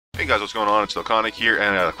Hey guys, what's going on? It's Dokkan here,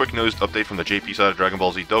 and a quick news update from the JP side of Dragon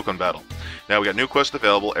Ball Z Dokkan battle. Now, we got new quests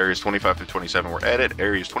available. Areas 25 through 27 were added.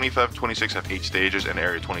 Areas 25 and 26 have 8 stages, and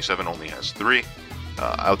Area 27 only has 3.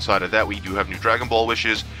 Outside of that, we do have new Dragon Ball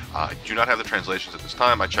wishes. I do not have the translations at this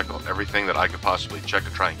time. I checked on everything that I could possibly check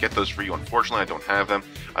to try and get those for you. Unfortunately, I don't have them.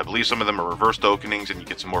 I believe some of them are reverse openings, and you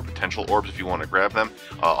get some more potential orbs if you want to grab them.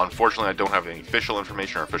 Unfortunately, I don't have any official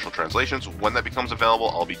information or official translations. When that becomes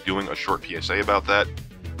available, I'll be doing a short PSA about that.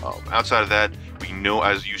 Outside of that, we know,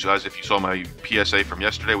 as you guys, if you saw my PSA from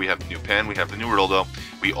yesterday, we have the new Pan, we have the new Rildo.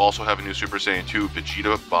 We also have a new Super Saiyan 2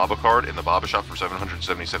 Vegeta Baba card in the Baba shop for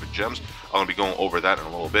 777 gems. I'm going to be going over that in a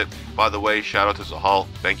little bit. By the way, shout out to Zahal.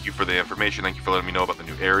 Thank you for the information. Thank you for letting me know about the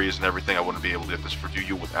new areas and everything. I wouldn't be able to get this for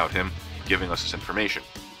you without him giving us this information.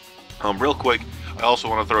 Real quick, I also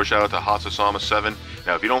want to throw a shout out to Hatsasama7.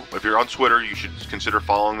 Now, if you're on Twitter, you should consider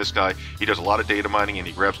following this guy. He does a lot of data mining, and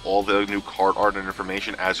he grabs all the new card art and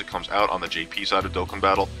information as it comes out on the JP side of Dokkan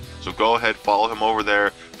Battle. So go ahead, follow him over there,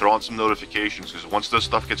 throw on some notifications, because once this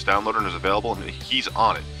stuff gets downloaded and is available, he's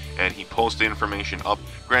on it, and he posts the information up.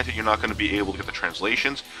 Granted, you're not going to be able to get the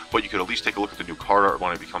translations, but you could at least take a look at the new card art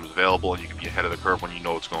when it becomes available, and you can be ahead of the curve when you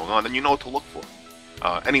know what's going on, and you know what to look for.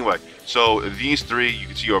 Anyway, so these three, you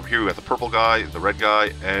can see over here, we got the purple guy, the red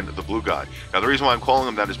guy, and the blue guy. Now, the reason why I'm calling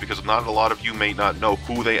them that is because not a lot of you may not know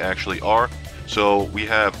who they actually are. So we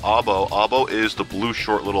have Abo. Abo is the blue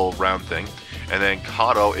short little round thing, and then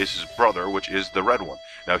Kado is his brother, which is the red one.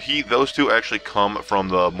 Now, those two actually come from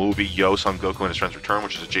the movie Yo! Son Goku and His Friends Return,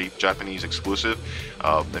 which is a Japanese exclusive.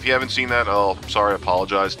 If you haven't seen that, I'm sorry, I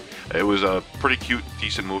apologize. It was a pretty cute,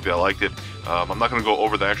 decent movie. I liked it. I'm not going to go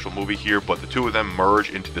over the actual movie here, but the two of them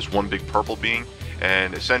merge into this one big purple being,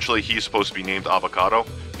 and essentially he's supposed to be named AbaKado.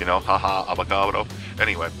 You know, haha, AbaKado.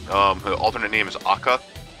 Anyway, the alternate name is Akka,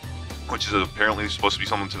 which is apparently supposed to be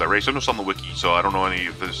someone to that race. I'm just on the wiki, so I don't know any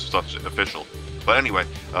of this stuff's official. But anyway,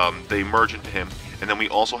 they merge into him. And then we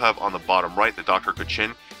also have on the bottom right the Dr.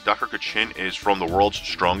 Kochin. Dr. Kochin is from the World's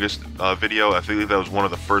Strongest video. I believe that was one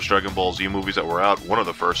of the first Dragon Ball Z movies that were out. One of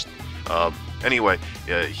the first. Anyway,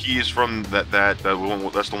 he is from that's the one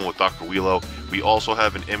with Dr. Wheelo. We also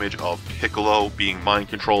have an image of Piccolo being mind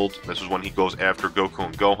controlled. This is when he goes after Goku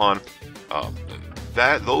and Gohan.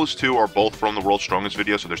 Those two are both from the World's Strongest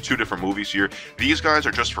video, so there's two different movies here. These guys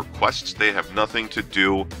are just for quests. They have nothing to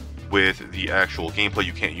do with the actual gameplay.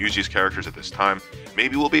 You can't use these characters at this time.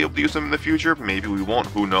 Maybe we'll be able to use them in the future, maybe we won't,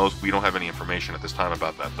 who knows. We don't have any information at this time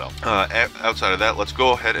about that though. Outside of that, let's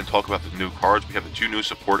go ahead and talk about the new cards. We have the two new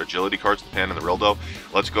support agility cards, the Pan and the Rildo.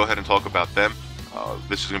 Let's go ahead and talk about them.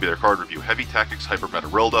 This is going to be their card review. Heavy Tactics Hyper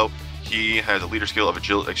Meta-Rilldo. He has a leader skill of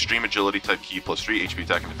extreme agility type ki plus 3, HP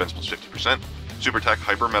attack and defense plus 50%. Super attack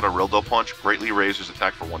Hyper Meta-Rilldo Punch greatly raises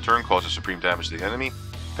attack for 1 turn, causes supreme damage to the enemy.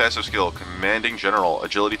 Passive skill, Commanding General,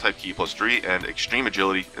 Agility type ki plus 3, and Extreme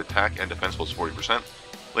Agility, Attack and Defense plus 40%.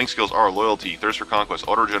 Link skills are Loyalty, Thirst for Conquest,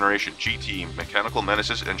 Auto Regeneration, GT, Mechanical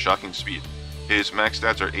Menaces, and Shocking Speed. His max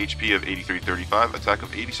stats are HP of 8335, Attack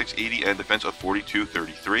of 8680, and Defense of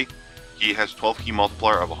 4233. He has 12 ki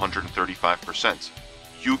multiplier of 135%.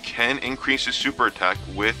 You can increase his super attack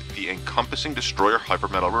with the Encompassing Destroyer Hyper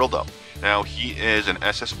Meta-Rilldo. Now, he is an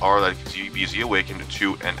SSR that can DBZ Awakened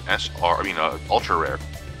to an Ultra Rare.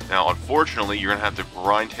 Now, unfortunately, you're going to have to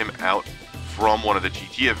grind him out from one of the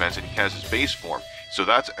GT events, and he has his base form. So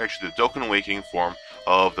that's actually the Dokkan Awakening form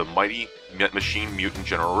of the Mighty Machine Mutant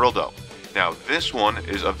General Rildo. Now, this one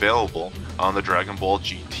is available on the Dragon Ball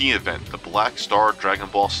GT event, the Black Star Dragon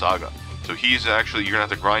Ball Saga. So he's actually, you're going to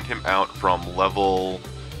have to grind him out from level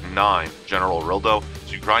 9 General Rildo.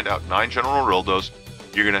 So you grind out 9 General Rildos.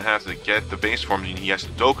 You're going to have to get the base form, and he has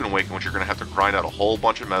the Dokkan Awakening, which you're going to have to grind out a whole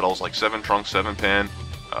bunch of medals, like 7 Trunks, 7 Pan,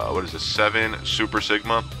 7 Super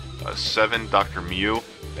Sigma, 7 Dr. Mew,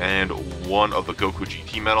 and 1 of the Goku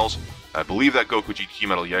GT medals. I believe that Goku GT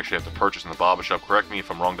medal you actually have to purchase in the Baba shop. Correct me if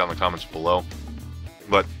I'm wrong down in the comments below.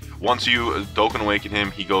 But once you Dokkan Awaken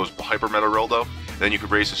him, he goes Hyper Meta-Rilldo. Then you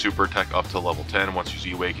could raise the super attack up to level 10 once you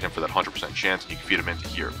Z-Awaken him for that 100% chance, and you can feed him into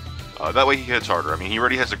here. That way he hits harder. I mean, he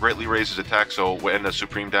already has to greatly raise his attack, and a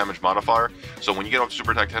supreme damage modifier. So when you get up to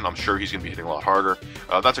super attack 10, I'm sure he's going to be hitting a lot harder.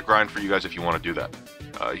 That's a grind for you guys if you want to do that.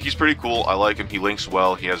 He's pretty cool. I like him. He links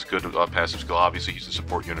well. He has good passive skill. Obviously, he's the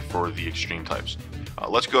support unit for the extreme types.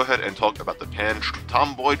 Let's go ahead and talk about the Pan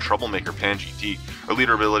Tomboy Troublemaker Pan GT. Her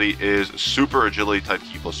leader ability is Super Agility type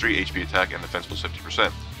ki plus 3, HP attack and defense plus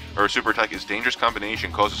 50%. Her super attack is Dangerous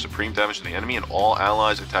Combination, causes supreme damage to the enemy and all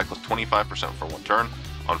allies, attack plus 25% for 1 turn.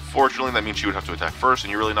 Unfortunately, that means she would have to attack first,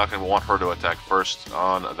 and you're really not going to want her to attack first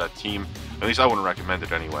on that team. At least I wouldn't recommend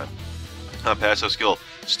it anyway. Passive skill,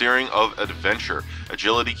 Steering of Adventure,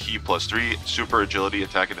 Agility Key +3, Super Agility,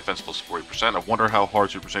 Attack and Defense +40%. I wonder how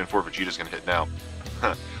hard Super Saiyan 4 Vegeta is going to hit now.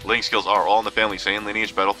 Link skills are all in the family Saiyan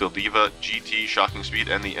lineage, Battlefield Diva, GT, Shocking Speed,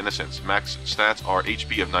 and the Innocence. Max stats are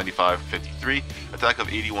HP of 95-53, Attack of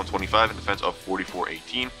 81-25, and Defense of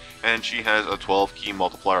 44-18. And she has a 12 key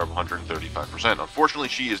multiplier of 135%. Unfortunately,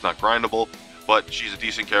 she is not grindable, but she's a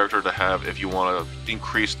decent character to have if you want to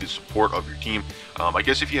increase the support of your team. I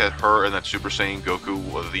guess if you had her and that Super Saiyan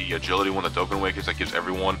Goku, the agility one, the Dokkan way, because that gives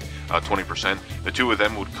everyone 20%, the two of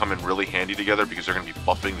them would come in really handy together because they're going to be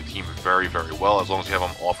buffing the team very, very well, as long as you have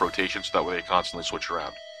them off rotation, so that way they constantly switch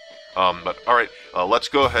around. But alright, let's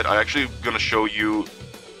go ahead. I'm actually going to show you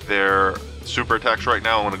their super attacks right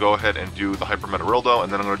now. I'm going to go ahead and do the Hyper Meta-Rilldo,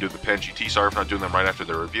 and then I'm going to do the Pan GT. Sorry for not doing them right after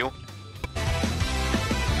the review.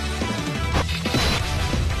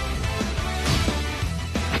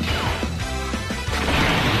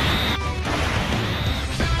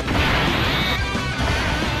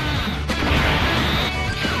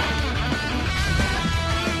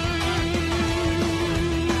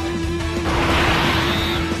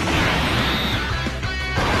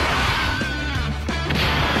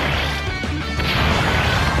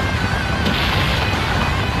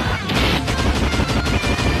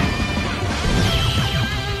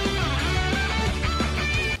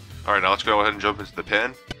 Alright, now let's go ahead and jump into the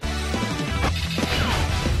pen.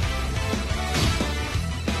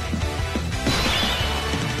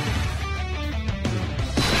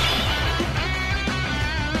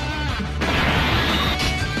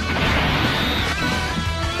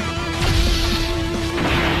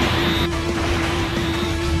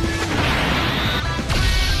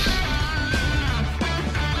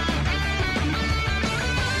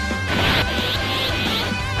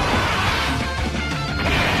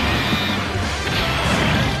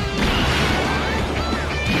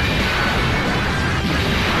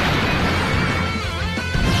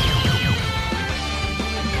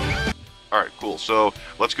 Alright, cool. So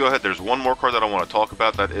let's go ahead. There's one more card that I want to talk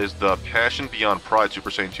about. That is the Passion Beyond Pride Super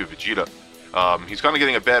Saiyan 2 Vegeta. He's kind of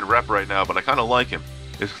getting a bad rep right now, but I kind of like him.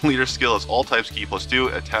 His leader skill is all types key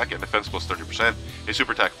 +2, attack and defense +30%. His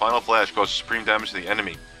super attack Final Flash causes supreme damage to the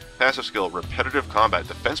enemy. Passive skill repetitive combat,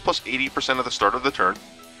 defense +80% at the start of the turn,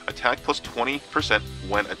 attack +20%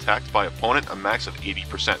 when attacked by opponent, a max of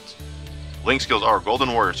 80%. Link skills are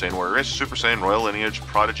Golden Warrior, Saiyan Warrior Race, Super Saiyan, Royal Lineage,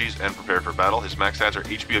 Prodigies, and Prepared for Battle. His max stats are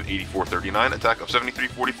HP of 84-39, Attack of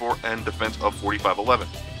 73-44, and Defense of 45-11.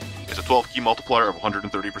 It's a 12 key multiplier of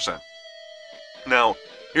 130%. Now,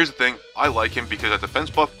 here's the thing, I like him because at defense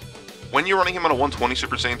buff, when you're running him on a 120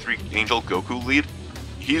 Super Saiyan 3 Angel Goku lead,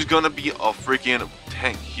 he's gonna be a freaking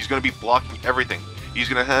tank. He's gonna be blocking everything. He's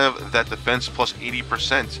gonna have that defense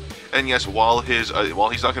 +80%. And yes, while he's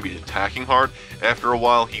not gonna be attacking hard, after a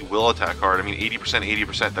while he will attack hard. I mean, 80%,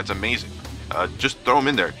 80%, that's amazing. Just throw him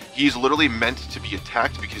in there. He's literally meant to be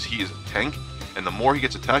attacked because he is a tank, and the more he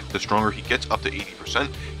gets attacked, the stronger he gets, up to 80%.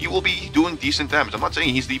 He will be doing decent damage. I'm not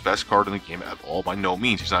saying he's the best card in the game at all, by no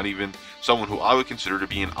means. He's not even someone who I would consider to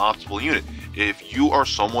be an optimal unit. If you are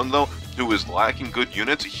someone, though, who is lacking good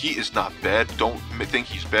units, he is not bad. Don't think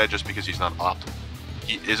he's bad just because he's not optimal.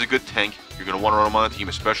 He is a good tank. You're going to want to run him on the team,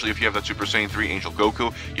 especially if you have that Super Saiyan 3 Angel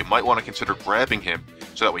Goku. You might want to consider grabbing him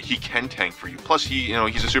so that way he can tank for you. Plus, he's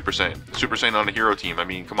a Super Saiyan. Super Saiyan on a hero team. I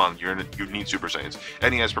mean, come on, you need Super Saiyans.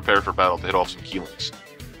 And he has Prepared for Battle to hit off some key links.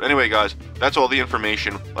 But anyway, guys, that's all the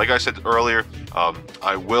information. Like I said earlier,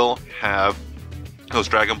 I will have those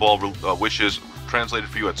Dragon Ball wishes translated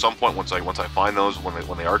for you at some point. Once I find those,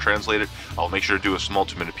 when they are translated, I'll make sure to do a small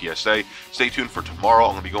 2-minute PSA. Stay tuned for tomorrow.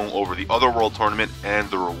 I'm going to be going over the other World Tournament and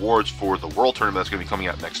the rewards for the World Tournament that's going to be coming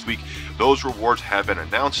out next week. Those rewards have been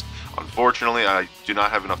announced. Unfortunately, I do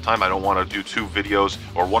not have enough time. I don't want to do 2 videos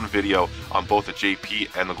or 1 video on both the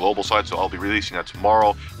JP and the global side, so I'll be releasing that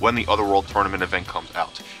tomorrow when the other World Tournament event comes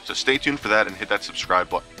out. So stay tuned for that and hit that subscribe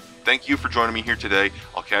button. Thank you for joining me here today.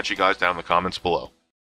 I'll catch you guys down in the comments below.